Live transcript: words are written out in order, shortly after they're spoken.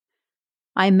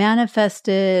I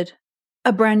manifested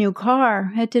a brand new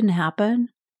car. It didn't happen.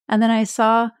 And then I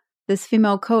saw this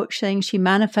female coach saying she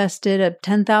manifested a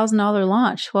 $10,000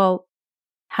 launch. Well,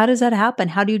 how does that happen?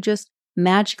 How do you just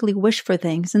magically wish for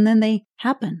things and then they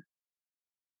happen?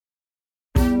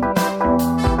 We're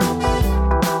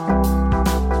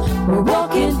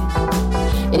walking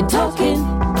and talking.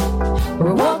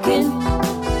 We're walking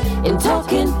and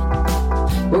talking.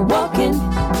 We're walking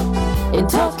and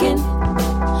talking.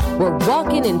 We're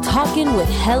walking and talking with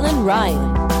Helen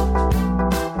Ryan.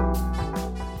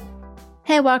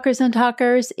 Hey, walkers and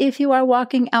talkers. If you are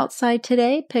walking outside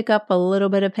today, pick up a little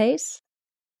bit of pace.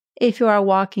 If you are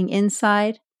walking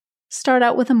inside, start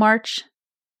out with a march.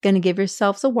 Going to give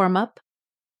yourselves a warm-up.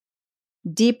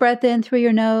 Deep breath in through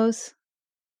your nose.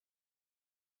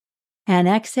 And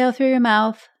exhale through your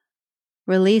mouth.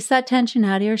 Release that tension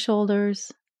out of your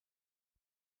shoulders.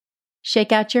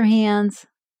 Shake out your hands.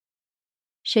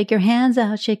 Shake your hands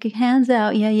out. Shake your hands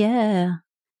out. Yeah.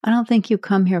 I don't think you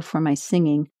come here for my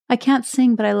singing. I can't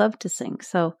sing, but I love to sing.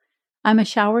 So I'm a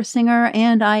shower singer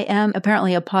and I am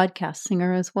apparently a podcast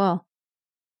singer as well.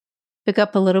 Pick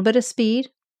up a little bit of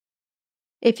speed.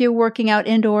 If you're working out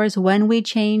indoors, when we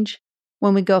change,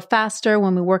 when we go faster,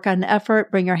 when we work out an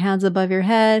effort, bring your hands above your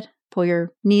head, pull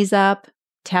your knees up,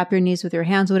 tap your knees with your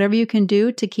hands, whatever you can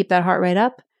do to keep that heart rate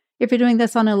up. If you're doing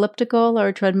this on an elliptical or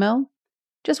a treadmill,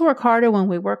 just work harder when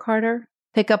we work harder.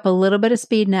 Pick up a little bit of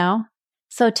speed now.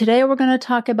 So today we're going to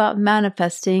talk about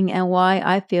manifesting and why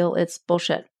I feel it's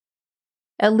bullshit.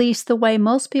 At least the way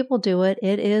most people do it,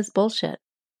 it is bullshit.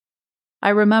 I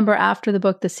remember after the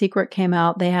book The Secret came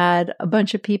out, they had a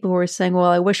bunch of people who were saying, well,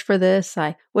 I wish for this,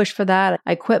 I wish for that.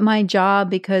 I quit my job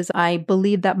because I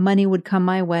believed that money would come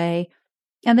my way.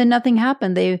 And then nothing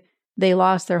happened. They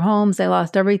lost their homes, they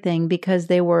lost everything because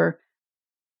they were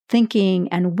thinking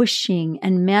and wishing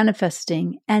and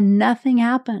manifesting and nothing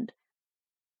happened.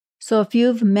 So if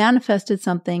you've manifested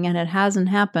something and it hasn't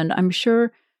happened, I'm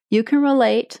sure you can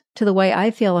relate to the way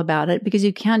I feel about it because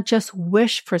you can't just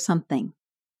wish for something.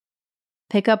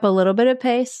 Pick up a little bit of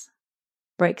pace,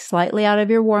 break slightly out of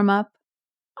your warm-up.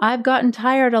 I've gotten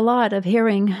tired a lot of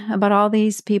hearing about all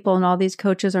these people and all these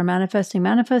coaches are manifesting.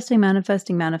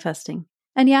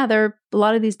 And yeah, a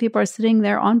lot of these people are sitting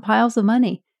there on piles of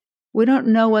money. We don't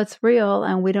know what's real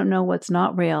and we don't know what's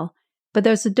not real. But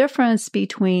there's a difference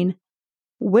between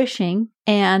wishing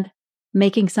and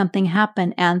making something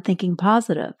happen and thinking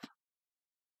positive.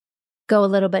 Go a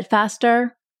little bit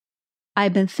faster.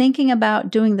 I've been thinking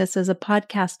about doing this as a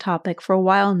podcast topic for a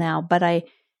while now, but I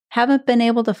haven't been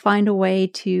able to find a way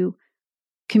to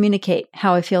communicate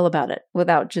how I feel about it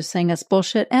without just saying it's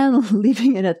bullshit and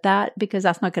leaving it at that because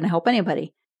that's not going to help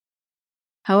anybody.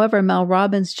 However, Mel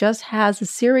Robbins just has a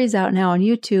series out now on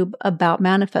YouTube about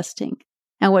manifesting.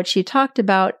 And what she talked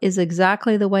about is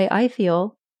exactly the way I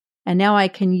feel. And now I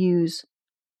can use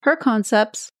her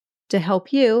concepts to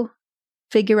help you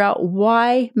figure out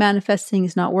why manifesting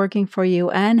is not working for you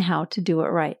and how to do it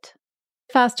right.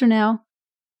 Faster now.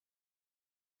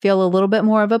 Feel a little bit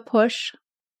more of a push.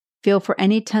 Feel for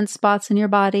any tense spots in your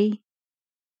body.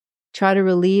 Try to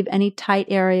relieve any tight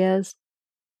areas.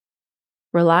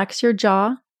 Relax your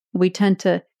jaw. We tend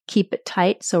to keep it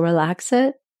tight, so relax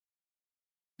it.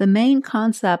 The main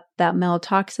concept that Mel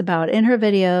talks about in her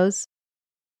videos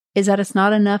is that it's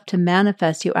not enough to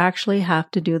manifest. You actually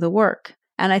have to do the work.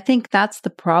 And I think that's the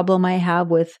problem I have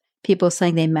with people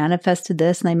saying they manifested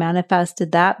this and they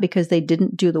manifested that because they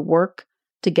didn't do the work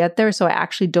to get there. So I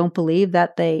actually don't believe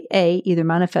that they, A, either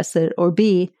manifested it or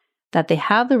B, that they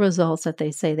have the results that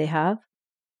they say they have.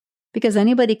 Because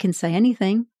anybody can say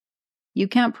anything. You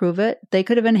can't prove it. They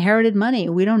could have inherited money.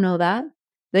 We don't know that.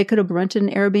 They could have rented an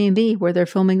Airbnb where they're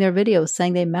filming their videos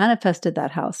saying they manifested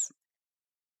that house.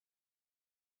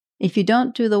 If you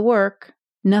don't do the work,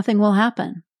 nothing will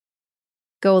happen.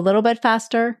 Go a little bit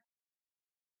faster.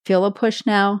 Feel a push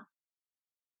now.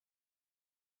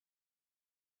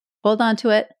 Hold on to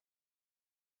it.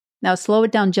 Now slow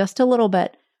it down just a little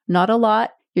bit. Not a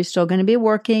lot. You're still going to be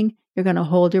working. You're going to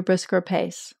hold your brisker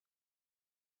pace.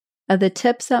 The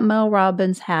tips that Mel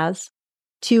Robbins has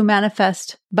to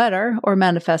manifest better or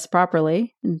manifest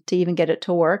properly, and to even get it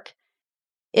to work,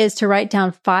 is to write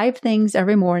down 5 things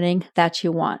every morning that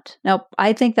you want. Now,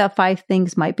 I think that 5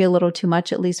 things might be a little too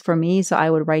much, at least for me, so I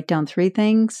would write down 3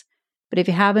 things. But if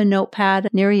you have a notepad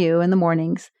near you in the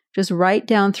mornings, just write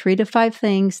down 3 to 5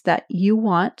 things that you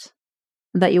want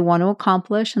to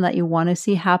accomplish, and that you want to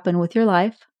see happen with your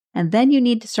life. And then you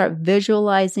need to start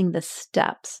visualizing the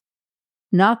steps,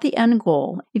 not the end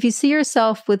goal. If you see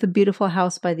yourself with a beautiful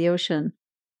house by the ocean,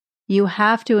 you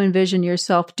have to envision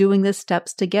yourself doing the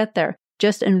steps to get there.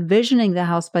 Just envisioning the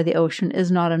house by the ocean is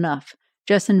not enough.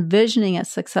 Just envisioning a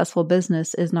successful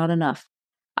business is not enough.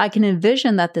 I can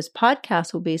envision that this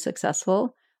podcast will be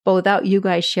successful, but without you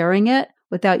guys sharing it,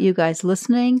 without you guys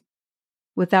listening,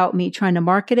 without me trying to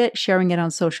market it, sharing it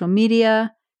on social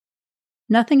media,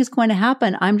 nothing is going to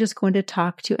happen. I'm just going to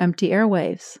talk to empty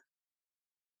airwaves.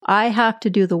 I have to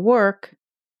do the work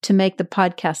to make the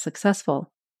podcast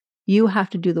successful. You have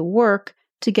to do the work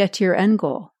to get to your end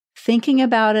goal. Thinking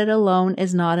about it alone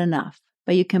is not enough,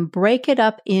 but you can break it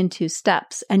up into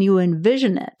steps and you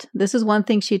envision it. This is one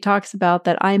thing she talks about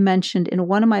that I mentioned in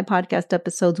one of my podcast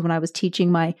episodes when I was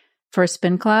teaching my first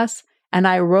spin class. And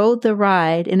I rode the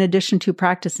ride in addition to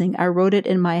practicing. I rode it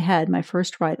in my head, my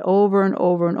first ride, over and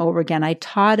over and over again. I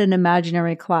taught an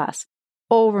imaginary class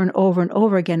over and over and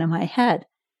over again in my head.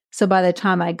 So by the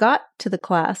time I got to the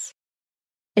class,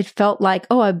 it felt like,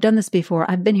 oh, I've done this before.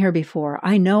 I've been here before.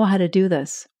 I know how to do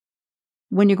this.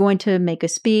 When you're going to make a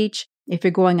speech, if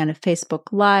you're going on a Facebook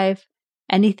Live,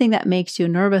 anything that makes you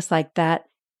nervous like that,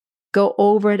 go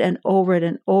over it and over it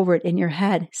and over it in your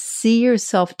head. See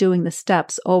yourself doing the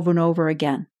steps over and over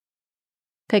again.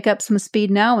 Pick up some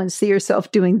speed now and see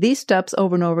yourself doing these steps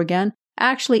over and over again.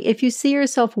 Actually, if you see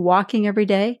yourself walking every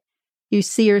day, you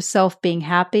see yourself being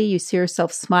happy, you see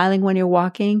yourself smiling when you're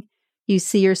walking, you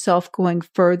see yourself going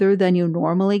further than you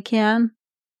normally can,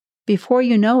 before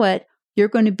you know it, you're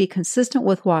going to be consistent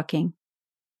with walking.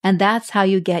 And that's how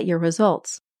you get your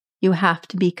results. You have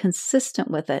to be consistent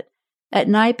with it. At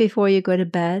night before you go to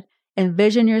bed,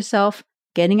 envision yourself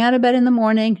getting out of bed in the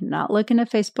morning, not looking at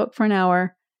Facebook for an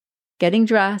hour, getting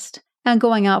dressed, and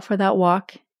going out for that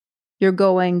walk. You're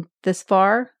going this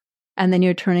far, and then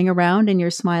you're turning around and you're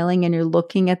smiling and you're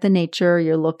looking at the nature,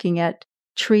 you're looking at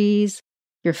trees,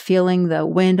 you're feeling the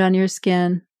wind on your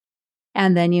skin,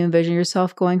 and then you envision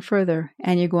yourself going further,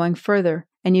 and you're going further,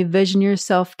 and you envision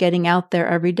yourself getting out there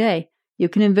every day. You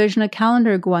can envision a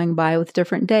calendar going by with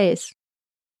different days.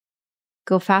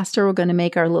 Go faster, we're going to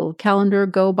make our little calendar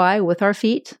go by with our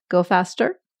feet. Go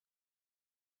faster.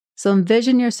 So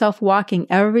envision yourself walking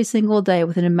every single day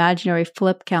with an imaginary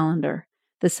flip calendar.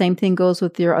 The same thing goes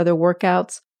with your other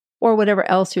workouts or whatever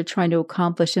else you're trying to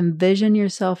accomplish. Envision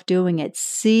yourself doing it.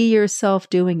 See yourself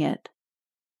doing it.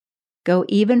 Go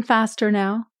even faster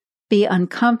now. Be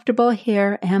uncomfortable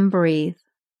here and breathe.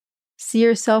 See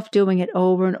yourself doing it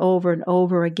over and over and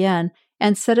over again,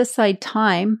 and set aside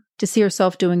time to see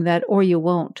yourself doing that, or you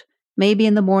won't. Maybe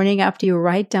in the morning after you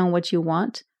write down what you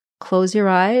want, close your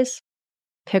eyes,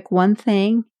 pick one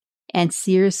thing, and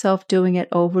see yourself doing it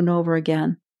over and over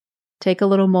again. Take a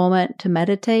little moment to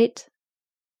meditate,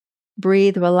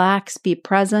 breathe, relax, be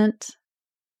present,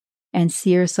 and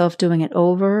see yourself doing it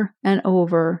over and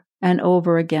over and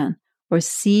over again, or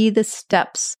see the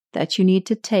steps that you need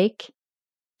to take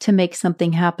to make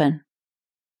something happen.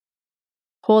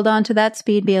 Hold on to that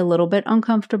speed, be a little bit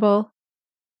uncomfortable.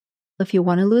 If you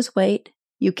want to lose weight,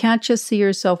 you can't just see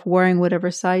yourself wearing whatever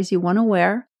size you want to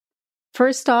wear.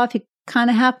 First off, you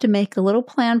kind of have to make a little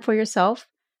plan for yourself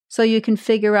so you can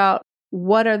figure out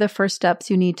what are the first steps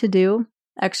you need to do.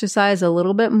 Exercise a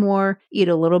little bit more, eat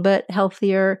a little bit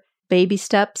healthier, baby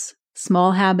steps,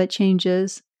 small habit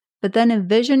changes. But then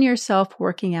envision yourself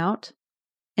working out.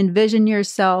 Envision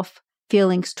yourself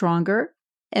feeling stronger.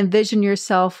 Envision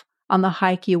yourself on the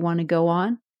hike you want to go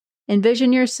on.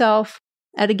 Envision yourself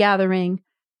at a gathering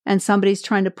and somebody's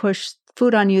trying to push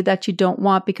food on you that you don't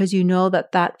want because you know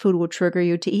that that food will trigger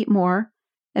you to eat more.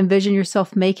 Envision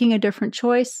yourself making a different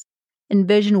choice.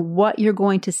 Envision what you're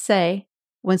going to say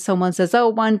when someone says, oh,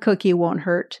 one cookie won't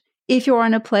hurt. If you're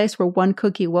in a place where one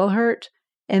cookie will hurt,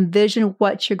 envision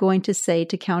what you're going to say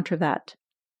to counter that.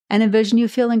 And envision you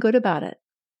feeling good about it.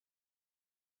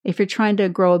 If you're trying to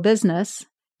grow a business,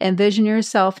 envision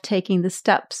yourself taking the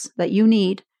steps that you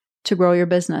need to grow your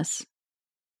business.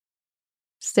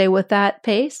 Stay with that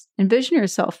pace. Envision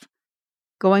yourself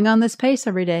going on this pace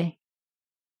every day.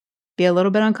 Be a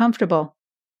little bit uncomfortable.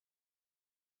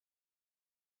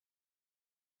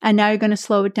 And now you're going to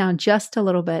slow it down just a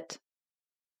little bit.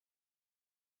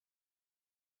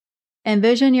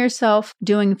 Envision yourself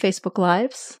doing Facebook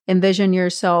Lives. Envision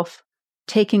yourself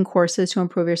taking courses to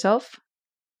improve yourself.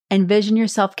 Envision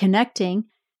yourself connecting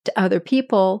to other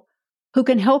people who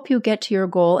can help you get to your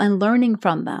goal and learning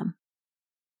from them.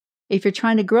 If you're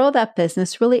trying to grow that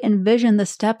business, really envision the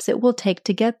steps it will take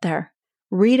to get there.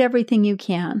 Read everything you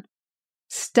can.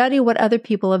 Study what other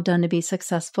people have done to be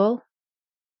successful.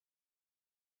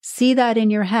 See that in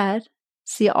your head.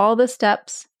 See all the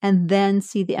steps and then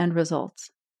see the end results.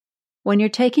 When you're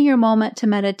taking your moment to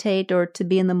meditate or to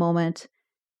be in the moment,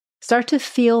 start to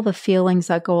feel the feelings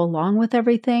that go along with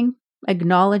everything.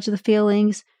 Acknowledge the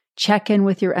feelings. check in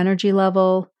with your energy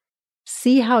level,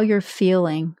 see how you're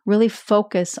feeling, really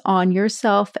focus on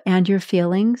yourself and your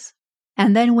feelings.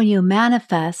 And then when you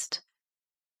manifest,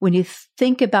 when you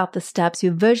think about the steps,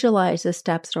 you visualize the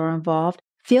steps that are involved,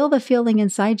 feel the feeling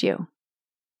inside you.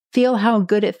 Feel how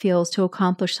good it feels to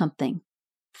accomplish something.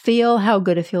 Feel how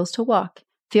good it feels to walk.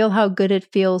 Feel how good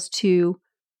it feels to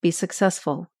be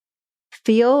successful.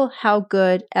 Feel how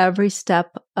good every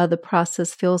step of the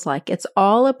process feels like. It's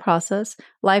all a process.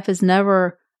 Life is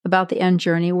never about the end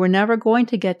journey. We're never going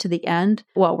to get to the end.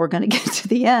 Well, we're going to get to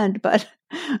the end, but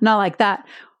not like that.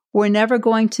 We're never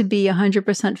going to be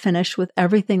 100% finished with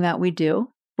everything that we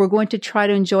do. We're going to try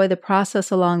to enjoy the process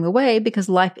along the way because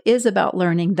life is about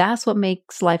learning. That's what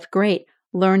makes life great.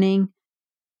 Learning,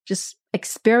 just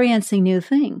experiencing new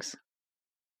things.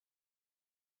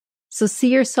 So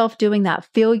see yourself doing that.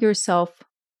 Feel yourself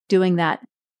doing that.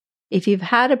 If you've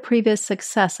had a previous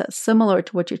success that's similar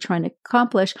to what you're trying to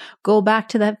accomplish, go back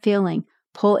to that feeling.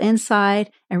 Pull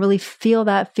inside and really feel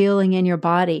that feeling in your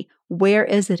body. Where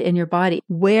is it in your body?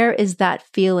 Where is that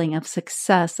feeling of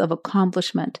success, of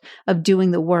accomplishment, of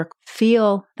doing the work?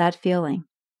 Feel that feeling.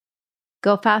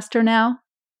 Go faster now.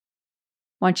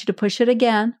 Want you to push it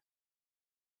again.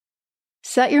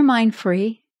 Set your mind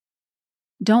free.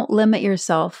 Don't limit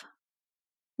yourself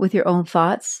with your own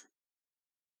thoughts.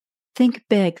 Think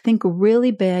big, think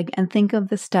really big, and think of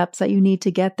the steps that you need to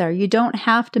get there. You don't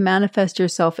have to manifest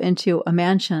yourself into a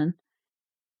mansion,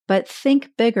 but think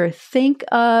bigger. Think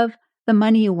of the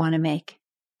money you want to make.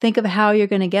 Think of how you're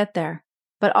going to get there,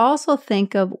 but also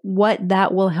think of what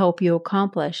that will help you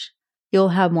accomplish. You'll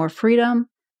have more freedom.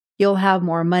 You'll have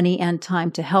more money and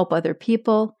time to help other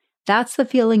people. That's the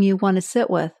feeling you want to sit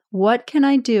with. What can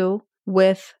I do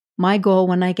with my goal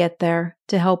when I get there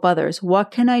to help others? What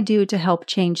can I do to help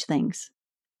change things?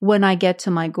 When I get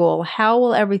to my goal, how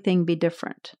will everything be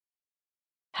different?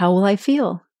 How will I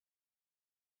feel?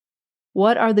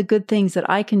 What are the good things that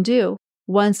I can do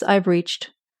once I've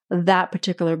reached that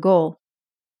particular goal?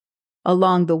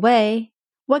 Along the way,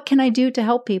 what can I do to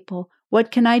help people? What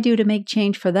can I do to make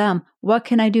change for them? What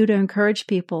can I do to encourage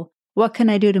people? What can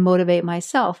I do to motivate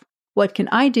myself? What can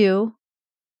I do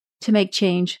to make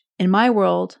change in my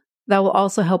world that will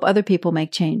also help other people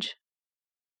make change?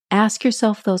 Ask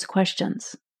yourself those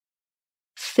questions.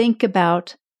 Think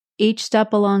about each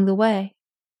step along the way.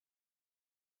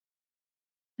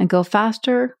 And go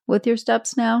faster with your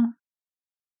steps now.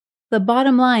 The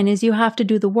bottom line is you have to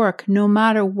do the work no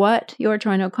matter what you're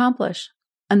trying to accomplish.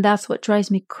 And that's what drives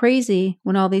me crazy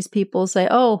when all these people say,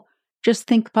 oh, just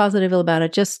think positively about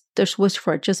it. Just wish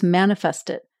for it. Just manifest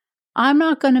it. I'm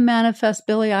not going to manifest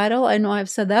Billy Idol. I know I've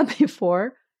said that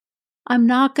before. I'm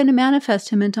not going to manifest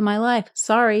him into my life.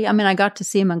 Sorry. I mean, I got to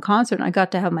see him in concert and I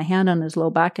got to have my hand on his low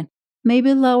back and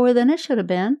maybe lower than it should have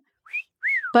been.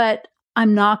 But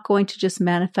I'm not going to just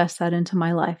manifest that into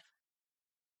my life.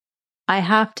 I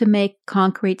have to make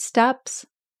concrete steps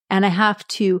and I have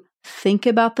to think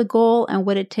about the goal and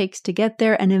what it takes to get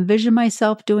there and envision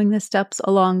myself doing the steps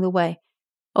along the way.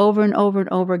 Over and over and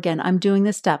over again. I'm doing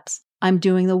the steps. I'm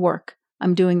doing the work.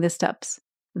 I'm doing the steps.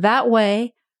 That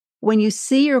way, when you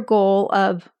see your goal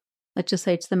of, let's just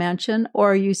say it's the mansion,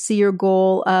 or you see your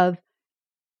goal of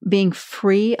being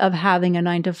free of having a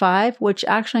 9-to-5, which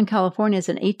actually in California is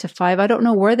an 8-to-5. I don't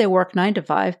know where they work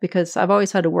 9-to-5 because I've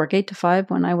always had to work 8-to-5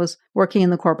 when I was working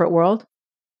in the corporate world.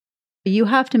 You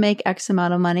have to make X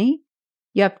amount of money.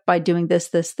 You have by doing this,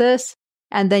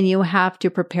 and then you have to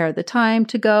prepare the time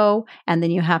to go, and then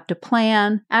you have to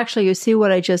plan. Actually, you see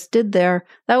what I just did there?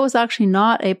 That was actually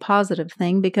not a positive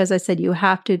thing because I said you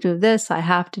have to do this, I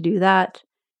have to do that.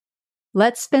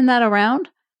 Let's spin that around.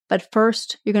 But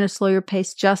first, you're going to slow your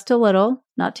pace just a little,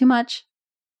 not too much.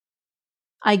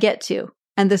 I get to,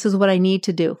 and this is what I need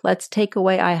to do. Let's take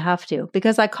away I have to,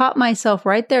 because I caught myself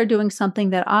right there doing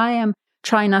something that I am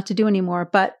trying not to do anymore,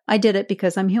 but I did it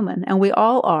because I'm human, and we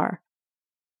all are.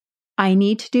 I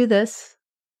need to do this,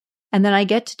 and then I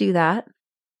get to do that,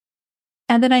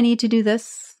 and then I need to do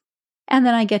this, and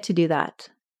then I get to do that.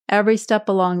 Every step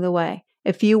along the way.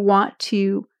 If you want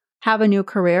to have a new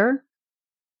career,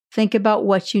 think about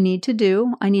what you need to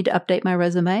do. I need to update my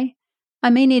resume. I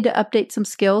may need to update some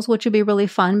skills, which would be really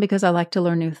fun because I like to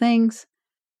learn new things.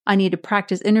 I need to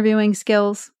practice interviewing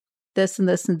skills, this and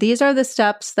this. And these are the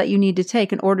steps that you need to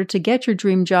take in order to get your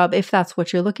dream job if that's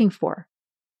what you're looking for.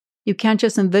 You can't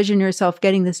just envision yourself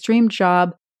getting this dream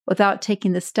job without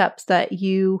taking the steps that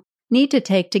you need to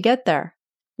take to get there.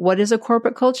 What is a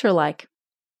corporate culture like?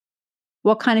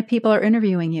 What kind of people are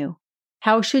interviewing you?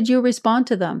 How should you respond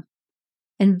to them?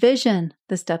 Envision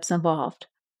the steps involved.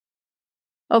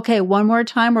 Okay, one more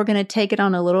time. We're going to take it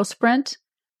on a little sprint.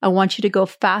 I want you to go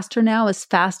faster now, as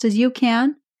fast as you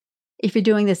can. If you're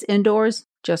doing this indoors,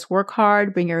 just work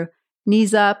hard, bring your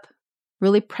knees up,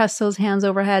 really press those hands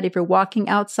overhead. If you're walking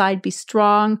outside, be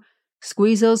strong,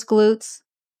 squeeze those glutes,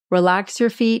 relax your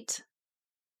feet,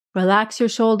 relax your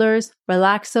shoulders,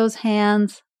 relax those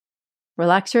hands,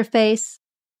 relax your face.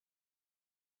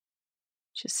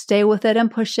 Just stay with it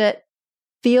and push it.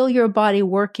 Feel your body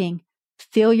working.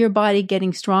 Feel your body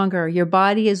getting stronger. Your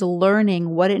body is learning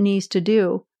what it needs to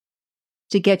do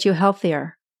to get you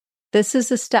healthier. This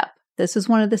is a step. This is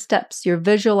one of the steps. You're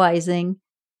visualizing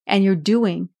and you're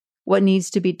doing what needs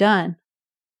to be done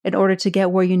in order to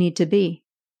get where you need to be.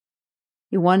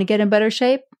 You want to get in better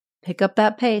shape? Pick up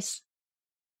that pace.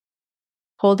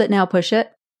 Hold it now, push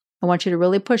it. I want you to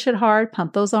really push it hard,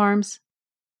 pump those arms.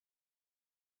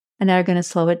 And now you're going to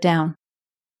slow it down.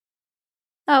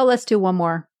 Oh, let's do one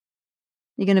more.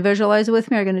 You going to visualize it with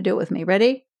me or are you going to do it with me?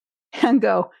 Ready? And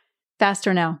go.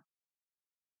 Faster now.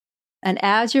 And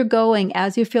as you're going,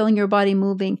 as you're feeling your body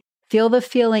moving, feel the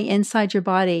feeling inside your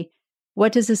body.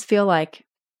 What does this feel like?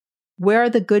 Where are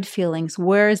the good feelings?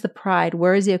 Where is the pride?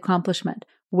 Where is the accomplishment?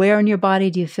 Where in your body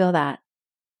do you feel that?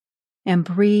 And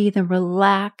breathe and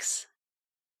relax.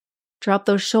 Drop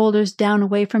those shoulders down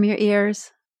away from your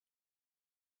ears.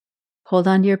 Hold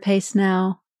on to your pace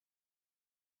now.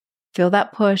 Feel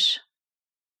that push.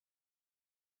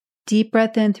 Deep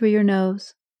breath in through your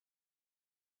nose.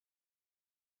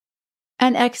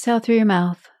 And exhale through your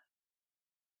mouth.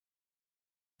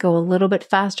 Go a little bit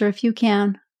faster if you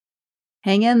can.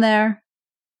 Hang in there.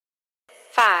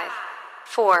 5,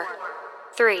 4,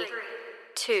 3,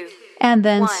 2, and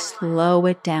then 1. Slow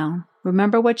it down.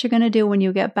 Remember what you're going to do when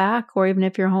you get back, or even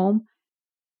if you're home.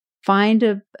 Find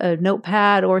a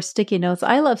notepad or sticky notes.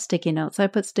 I love sticky notes. I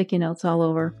put sticky notes all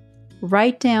over.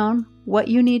 Write down what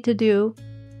you need to do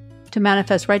to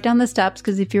manifest. Write down the steps,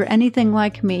 because if you're anything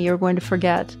like me, you're going to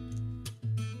forget.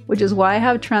 Which is why I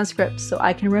have transcripts, so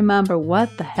I can remember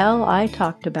what the hell I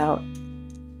talked about.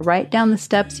 Write down the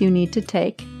steps you need to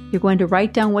take. You're going to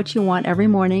write down what you want every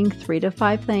morning, 3 to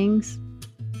 5 things.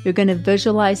 You're going to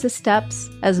visualize the steps,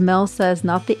 as Mel says,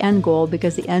 not the end goal,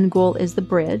 because the end goal is the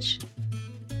bridge.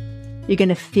 You're going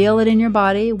to feel it in your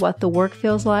body, what the work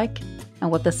feels like and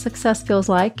what the success feels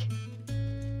like.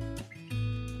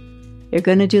 You're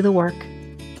going to do the work.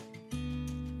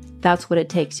 That's what it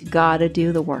takes. You got to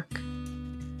do the work.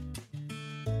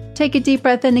 Take a deep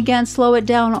breath in again, slow it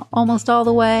down almost all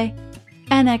the way,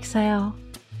 and exhale.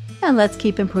 And let's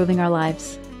keep improving our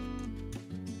lives.